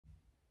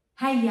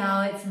Hey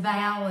y'all, it's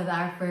Val with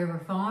Our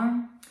Forever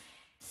Farm.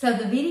 So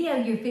the video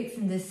you're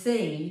fixing to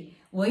see,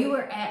 we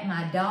were at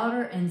my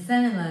daughter and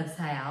son-in-law's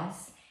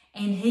house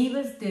and he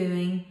was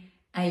doing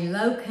a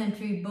low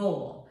country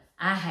boil.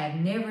 I have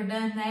never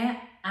done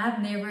that.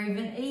 I've never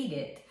even eaten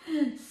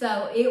it.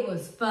 So it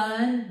was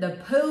fun.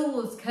 The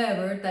pool was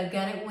covered. They've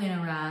got it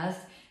winterized,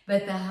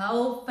 but the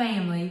whole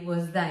family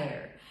was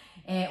there.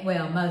 And,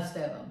 well, most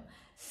of them.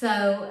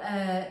 So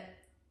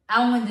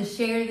I wanted to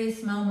share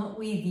this moment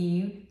with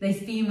you, these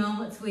few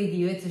moments with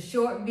you. It's a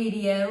short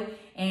video,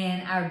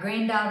 and our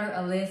granddaughter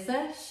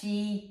Alyssa,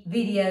 she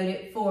videoed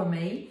it for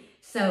me.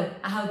 So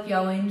I hope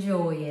y'all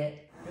enjoy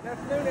it. Good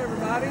afternoon,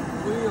 everybody.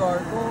 We are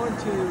going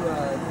to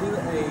do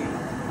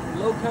a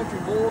low country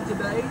boil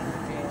today.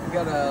 And we've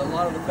got a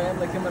lot of the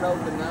family coming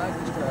over tonight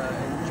just to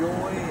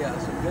enjoy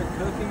some good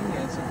cooking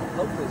and some,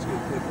 hopefully it's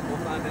good cooking.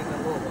 We'll find out in a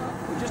little while.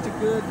 But just a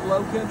good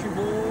low country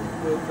boil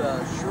with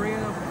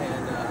shrimp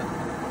and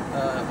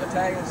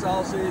Italian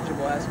sausage, and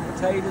we'll have some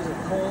potatoes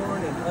and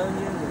corn and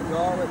onions and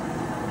garlic,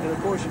 and of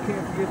course you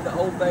can't forget the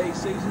Old Bay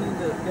seasoning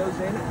that goes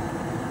in it.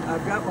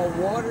 I've got my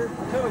water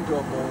coming to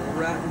a boil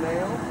right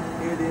now.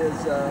 It is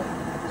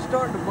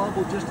starting to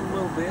bubble just a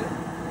little bit.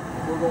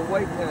 We're going to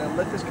wait and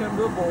let this come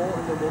to a boil,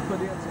 and then we'll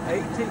put in some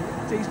 8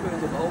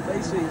 teaspoons of Old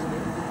Bay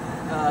seasoning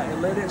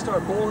and let it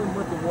start boiling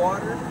with the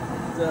water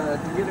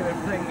to get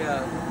everything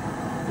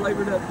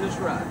flavored up just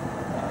right.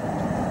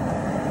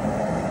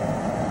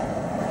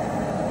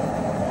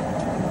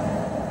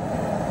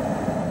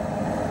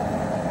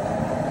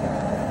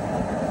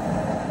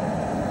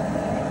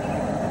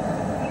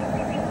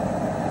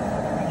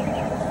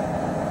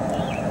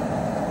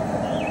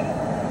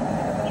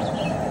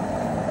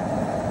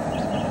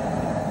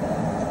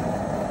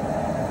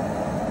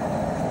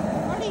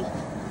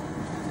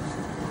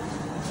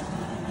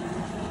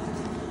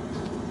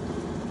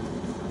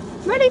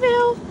 Ready,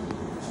 Bill?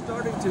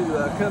 Starting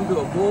to come to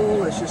a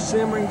boil. It's just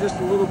simmering just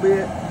a little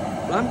bit.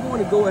 But I'm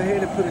going to go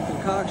ahead and put a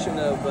concoction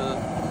of,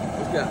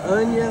 we've got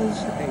onions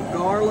and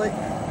garlic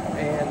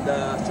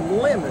and some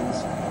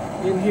lemons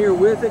in here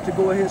with it to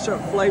go ahead and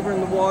start flavoring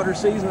the water,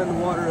 seasoning the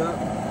water up,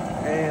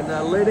 and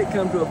let it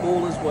come to a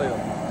boil as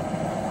well.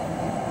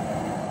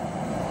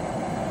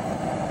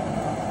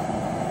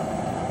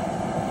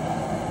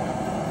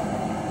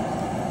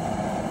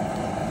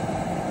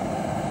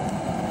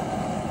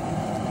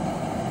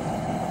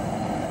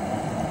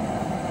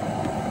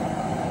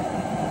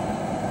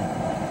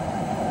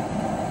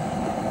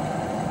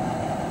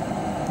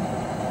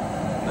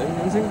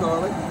 Onions and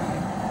garlic.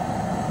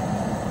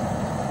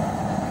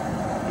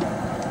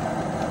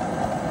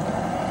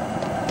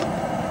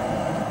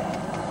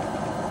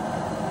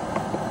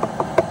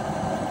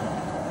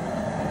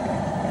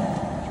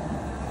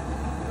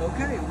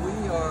 Okay,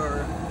 we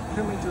are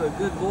coming to a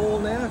good boil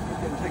now. If you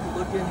can take a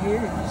look in here,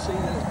 you can see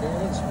that it's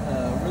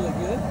boiling really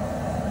good.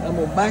 I'm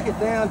going to back it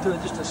down to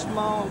just a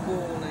small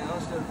boil now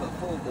instead of a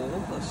full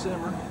boil, a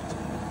simmer.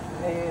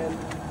 And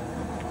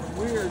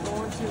we are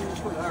going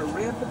to put our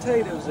red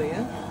potatoes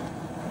in,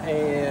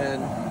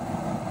 and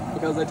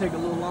because they take a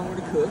little longer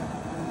to cook,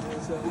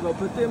 so we're going to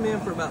put them in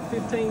for about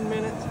 15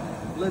 minutes,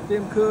 let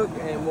them cook,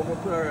 and we're going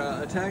to put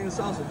our Italian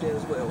sausage in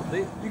as well.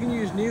 You can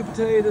use new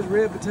potatoes,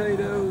 red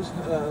potatoes,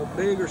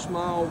 big or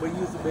small. We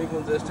use the big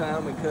ones this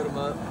time and cut them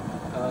up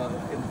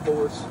in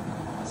fourths,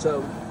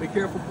 so be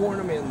careful pouring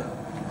them in though.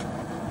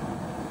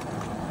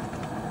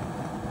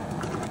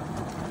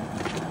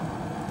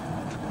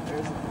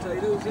 There's the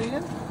potatoes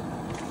in.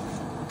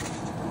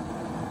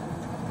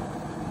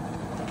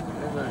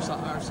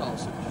 Our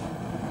sausage.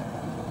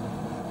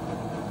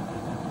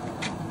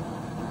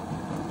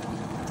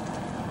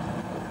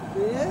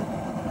 Yeah.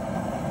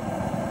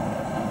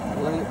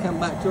 Let it come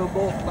back to a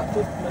boil for about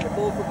 15 minutes.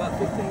 Boil for about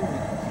 15 minutes.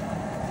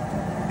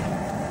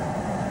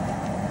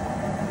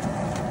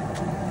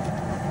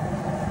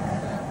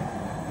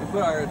 We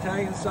put our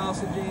Italian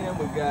sausage in.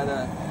 We've got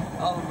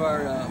all of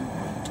our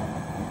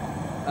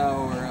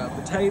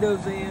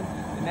potatoes in,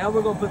 and now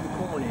we're going to put the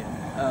corn in.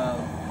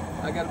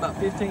 I got about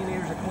 15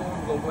 ears of corn.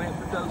 We're going to go ahead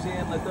and put those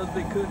in, let those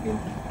be cooking.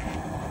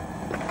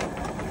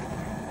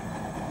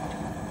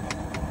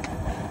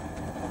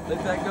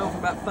 Let that go for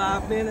about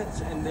 5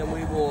 minutes, and then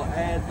we will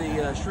add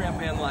the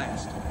shrimp in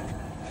last.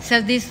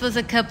 So this was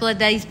a couple of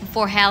days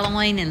before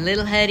Halloween, and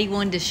little Huddy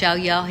wanted to show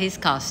y'all his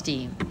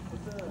costume.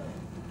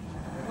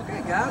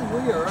 Okay guys,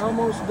 we are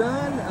almost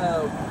done.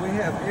 We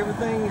have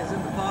everything is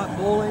in the pot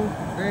boiling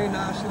very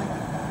nicely.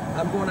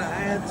 I'm going to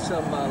add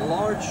some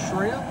large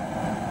shrimp.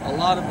 A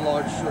lot of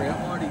large shrimp.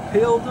 I already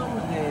peeled them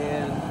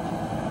and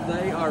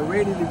they are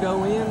ready to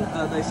go in.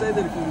 They say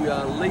that if you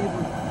leave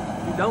them,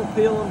 if you don't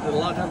peel them, that a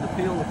lot of times the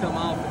peel will come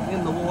off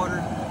in the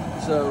water.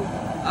 So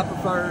I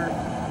prefer,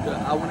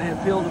 I went ahead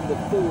and peeled them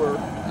before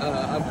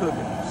I'm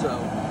cooking. So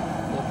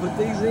we'll put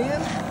these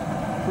in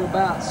for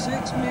about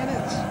 6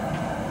 minutes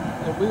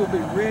and we will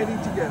be ready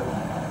to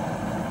go.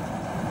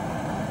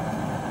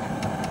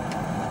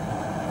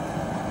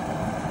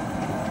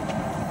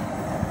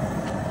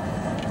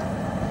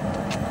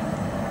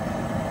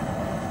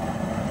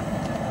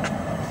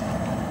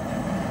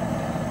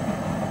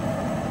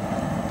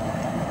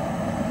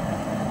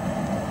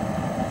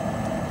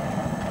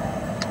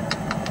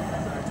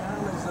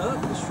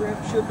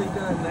 shrimp should be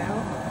done now,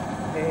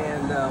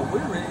 and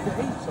we're ready to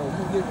eat. So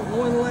we'll give it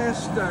one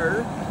last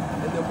stir,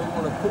 and then we're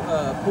going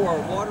to pour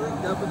our water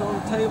and dump it on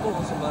the table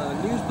on some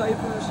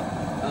newspapers.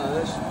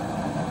 That's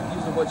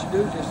usually what you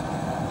do, just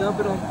dump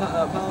it on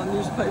a pile of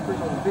newspapers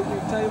on the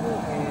picnic table,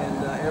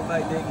 and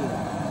everybody dig in.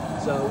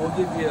 So we'll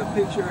give you a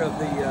picture of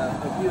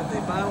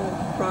the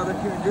final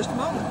product here in just a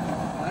moment.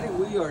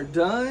 Alrighty, we are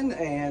done,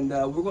 and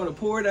we're going to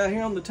pour it out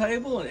here on the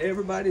table, and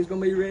everybody's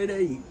going to be ready to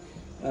eat.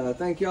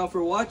 Thank y'all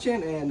for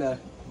watching, and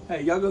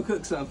hey, y'all go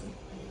cook something.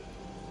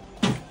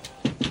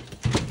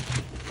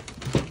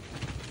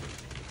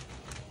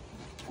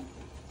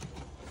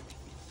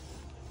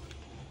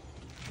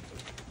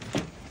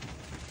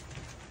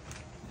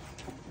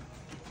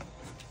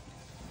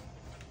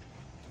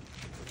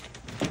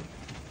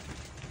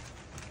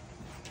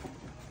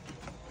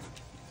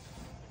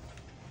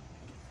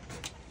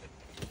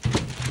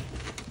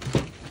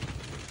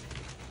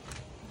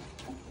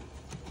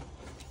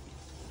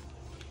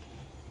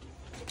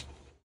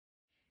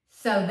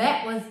 So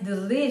that was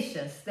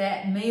delicious.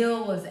 That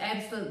meal was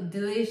absolutely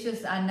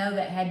delicious. I know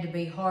that had to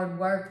be hard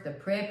work, the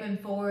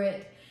prepping for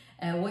it.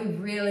 We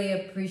really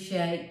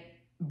appreciate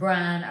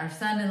Brian, our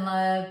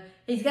son-in-law.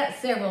 He's got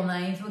several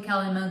names. We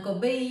call him Uncle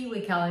B,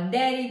 we call him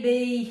Daddy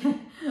B,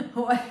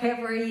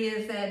 whatever he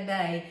is that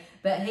day.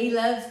 But he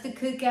loves to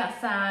cook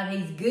outside.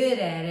 He's good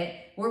at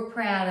it. We're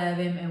proud of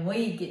him, and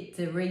we get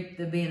to reap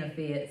the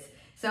benefits.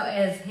 So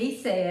as he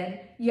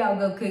said, y'all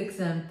go cook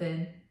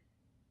something.